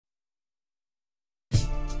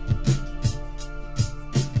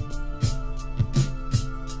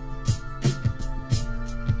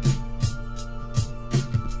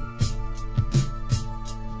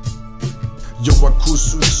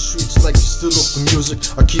still off the music.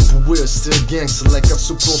 I keep it weird, still gangster like I'm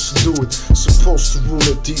supposed to do it. Supposed to rule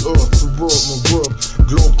it, the earth, the world, my world.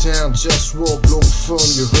 Globetown, JustWar, Globalfirm,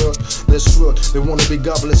 you heard? That's what they wanna be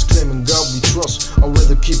godless, claiming God we trust. I'd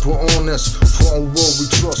rather keep it honest, for on world we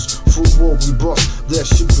trust. For war we bust, that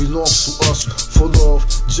shit belongs to us. For love,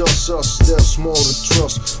 just us, there's more to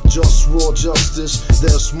trust. JustWar, justice,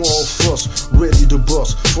 there's more of us. Ready to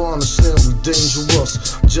bust, for understand we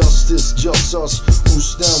dangerous. Justice, just us, who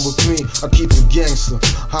stand with me. I keep it gangster,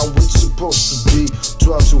 how it's supposed to be.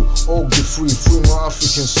 Try to all get free, free my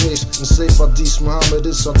African slaves. Enslaved by these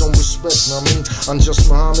Mohammedists, I don't respect, I mean, I'm just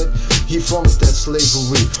Muhammad. He founded that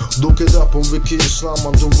slavery. Look it up on Wiki Islam,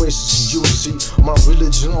 I'm the racist, and you see my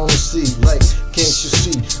religion honesty. Like, can't you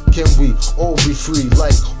see? Can we all be free?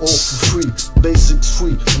 Like, all for free. Basics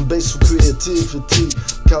free, and base for creativity.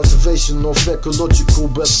 Cultivation of ecological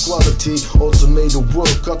best quality. Automated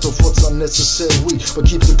work, cut off what's unnecessary, but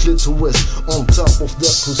keep the clitoris on top of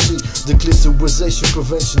that pussy. The clitorisation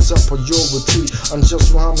prevention's a priority. I'm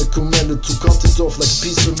just Muhammad commanded to cut it off like a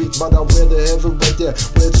piece of meat, but I'd rather have it right there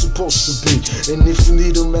where it's supposed to be. And if you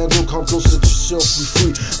need a man, go come close, let yourself be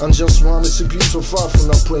free. I'm just Muhammad, simply so far from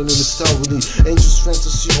not playing in this tower. Angels,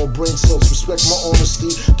 fantasy, or brain cells, respect my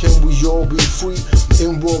honesty. Can we all be free?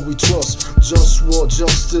 In war we trust. JustWar,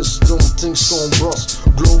 justice, them things gon' bust.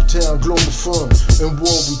 Globetown, Globalfirm, in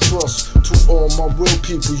war we trust. To all my real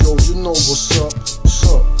people, yo, you know what's up, what's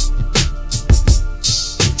up.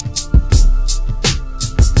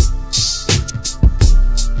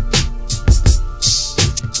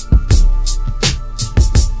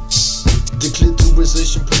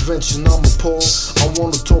 Declitterization prevention, I'm appalled. I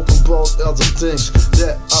wanna talk about other things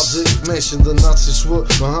that I didn't mention. The Nazis were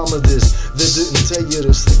Mohammedists. They didn't tell you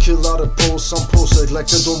this. They kill out of Poles. Some Poles act like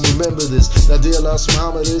they don't remember this. They idealize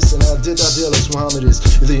Mohammedists, and I did idealize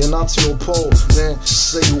Mohammedists. Either you're Nazi or Pole, man,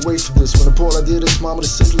 stay away from this. When the Pole I did this,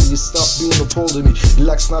 Mohammedist Italy, stop being a Pole to me. He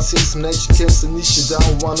likes Nazis, nation cancer, niche down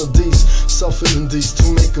one of these. Suffering these to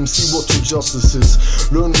make them see what true justice is.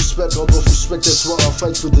 Learn respect out of respect, that's why I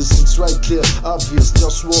fight for this. It's right, clear, obvious.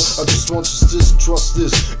 JustWar, I just want justice, trust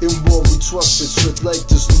this. In war we trust it, straight like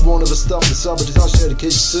this. We won't ever stop the sabotage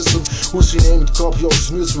education system. Who's your name? Copy of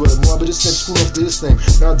news word. Mohammedist name, school after his name.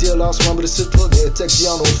 Now dear last Mohammedist Hitler, they attack the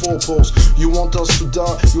honor of all poles. You want us to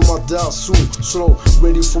die, you might die soon. Slow,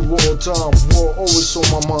 ready for war time. War always on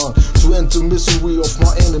my mind. To end the misery of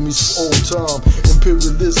my enemies for all time.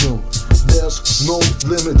 Imperialism, there's no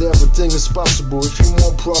limit, everything is possible. If you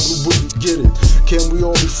want problem, we get it. Can we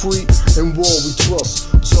all be free? In war we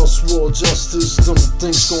trust. JustWar, justice, them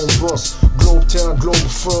things gon' bust. Globetown,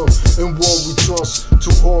 Globalfirm, in war we trust. To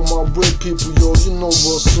all my real people, yo, you know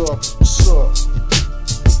what's up, what's up.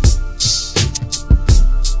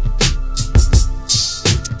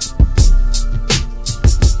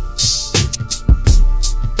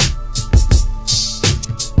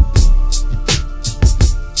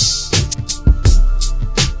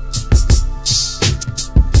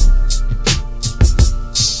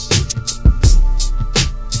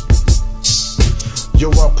 Yo,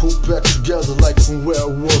 I put back together like from where I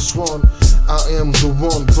was one. I am the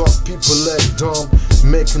one, but people act dumb,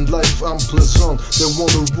 making life unpleasant. They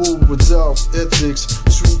wanna rule without ethics,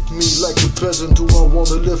 treat me like a peasant. Do I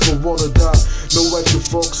wanna live or wanna die? No right to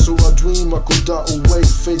fuck, so I dream I could die away,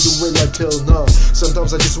 fade away like hell now.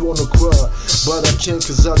 Sometimes I just wanna cry, but I can't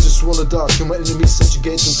cause I just wanna die. Can my enemies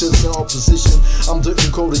subjugate until it's in opposition? I'm the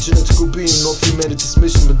encoded genetical being of humanity's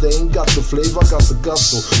mission, but they ain't got the flavor, I got the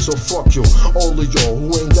gusto. So fuck you, all of y'all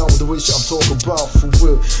who ain't down with the way shit I'm talking about for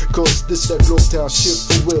real. Cause this that Globetown shit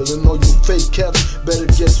for real. And all you fake cats better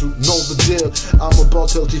get to know the deal. I'm about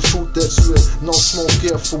healthy food that's real, no smoke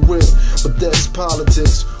here for real. But that's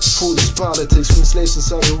politics, food is politics. When slaves in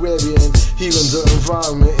Saudi Arabia and healing the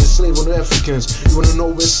environment, enslaving the Africans. You wanna know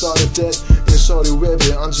where it started that? In Saudi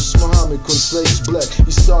Arabia, I'm just Muhammad, when slaves black,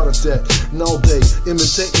 he started that. Now they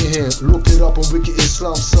imitating him, look it up on Wiki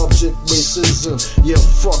Islam, subject racism. Yeah,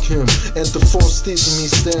 fuck him. And the force teaching me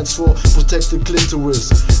stands for protect the clitoris.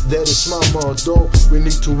 That is my motto. We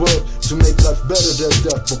need to work to make life better than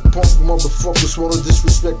that. But punk motherfuckers wanna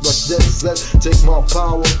disrespect like that. That take my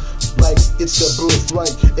power like it's their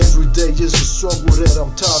birthright. Every day is a struggle that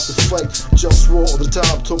I'm tired to fight. JustWar all the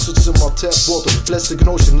time, toxic in my tap water. Plastic and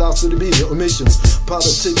ocean, lies with the media, emissions.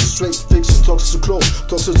 Politics, straight fiction, toxic clothes.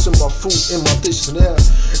 Toxic in my food, in my dishes and air.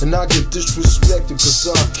 And I get disrespected cause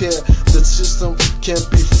I care. That system can't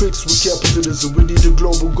be fixed with capitalism. We need a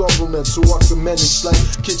global government so I can manage like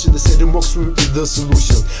kitchen. They say democracy will be the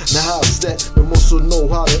solution. Now how's that? We also know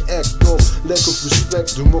how to act. No lack of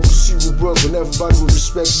respect. Democracy will work when everybody will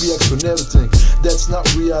respect. We wealth and everything. That's not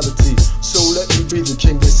reality, so let me be the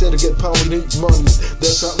king. They said to get power need money.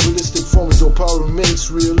 That's not realistic for me, though power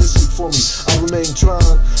remains realistic for me. I remain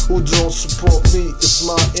trying. Who don't support me, it's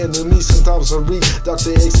my enemy. Sometimes I read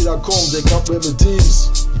drxc.com, they got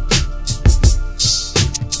remedies.